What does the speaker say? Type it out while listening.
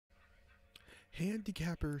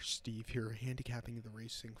Handicapper Steve here, handicapping the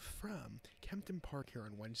racing from Kempton Park here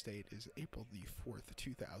on Wednesday. It is April the 4th,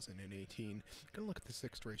 2018. Gonna look at the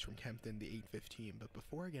sixth race from Kempton, the 8:15. But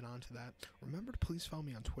before I get on to that, remember to please follow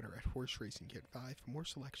me on Twitter at HorseRacingKid5 for more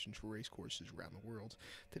selections for race courses around the world.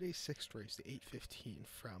 Today's sixth race, the 8:15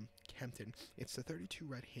 from Kempton. It's the 32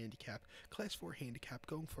 red handicap, Class 4 handicap,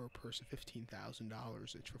 going for a purse of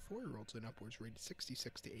 $15,000. It's for 4-year-olds and upwards, rated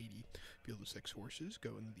 66 to 80. Field of 6 horses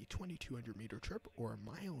go in the 2,200-meter trip or a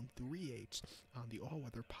mile and 3/8 on the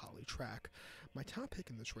all-weather poly track. My top pick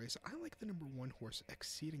in this race, I like the number 1 horse,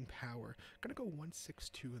 Exceeding Power. Gonna go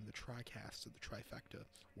 162 in the TriCast of the trifecta.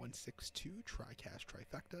 162 TriCast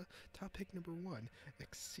trifecta. Top pick number 1,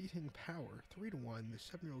 Exceeding Power. 3-1. The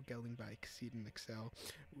 7-year-old gelding by Exceeding Excel.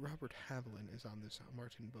 Robert Haviland is on this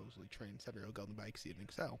Martin Bosley trained 7-year-old gelding by Exceeding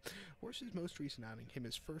Excel. Horse's most recent outing came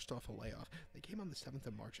as first off a layoff. They came on the 7th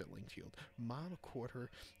of March at Lingfield. Mile and a quarter,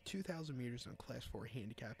 2,000 meters on Class 4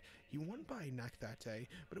 handicap. He won by a neck that day,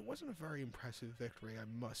 but it wasn't a very impressive victory, I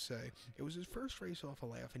must say. It was his first race off a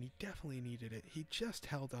layoff, and he definitely needed it. He just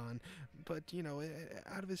held on, but you know,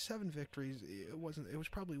 out of his 7 victories, it was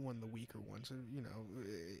probably one of the weaker ones. You know,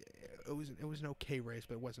 it was an okay race,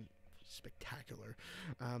 but it wasn't spectacular.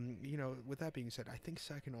 You know, with that being said, I think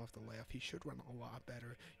second off the layoff, he should run a lot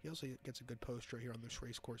better. He also gets a good poster here on this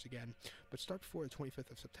race course again. But start before the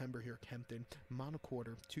 25th of September here at Kempton, mile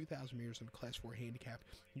quarter, 2,000 meters in the Class 4 handicap.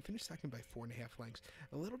 He finished second by 4.5 lengths.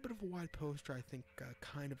 A little bit of a wide poster, I think,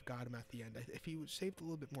 kind of got him at the end. If he saved a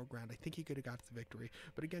little bit more ground, I think he could have got the victory.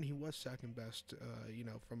 But again, he was second best, you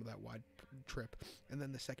know, from that wide trip. And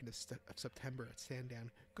then the 2nd of September at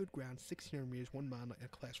Sandown, good ground, 1,600 meters, 1 mile in a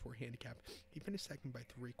Class 4 handicap. He finished second by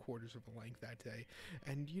 3/4 of a length that day,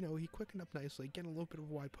 and you know, he quickened up nicely, getting a little bit of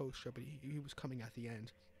a wide poster, but he was coming at the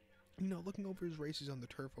end. You know, looking over his races on the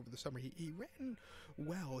turf over the summer, he ran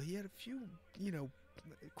well. He had a few, you know,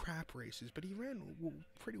 crap races, but he ran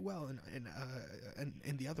pretty well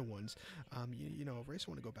in the other ones. You know, a race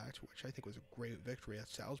I want to go back to, which I think was a great victory at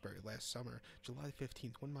Salisbury last summer, July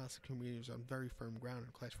 15th, 1 mile 6 meters on very firm ground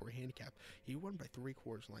in Class 4 handicap. He won by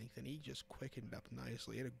 3/4 length, and he just quickened up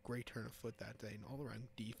nicely. He had a great turn of foot that day, and all around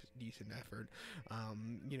decent effort.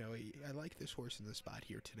 You know, I like this horse in the spot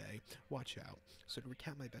here today. Watch out. So to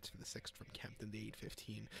recap my bets for the 6th from Kempton, the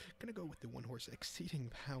 8:15, gonna go with the 1 horse, Exceeding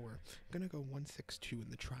Power. Gonna go 162 in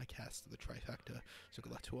the TriCast of the trifecta. So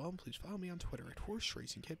good luck to all, and please follow me on Twitter at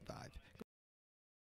HorseRacingKid5.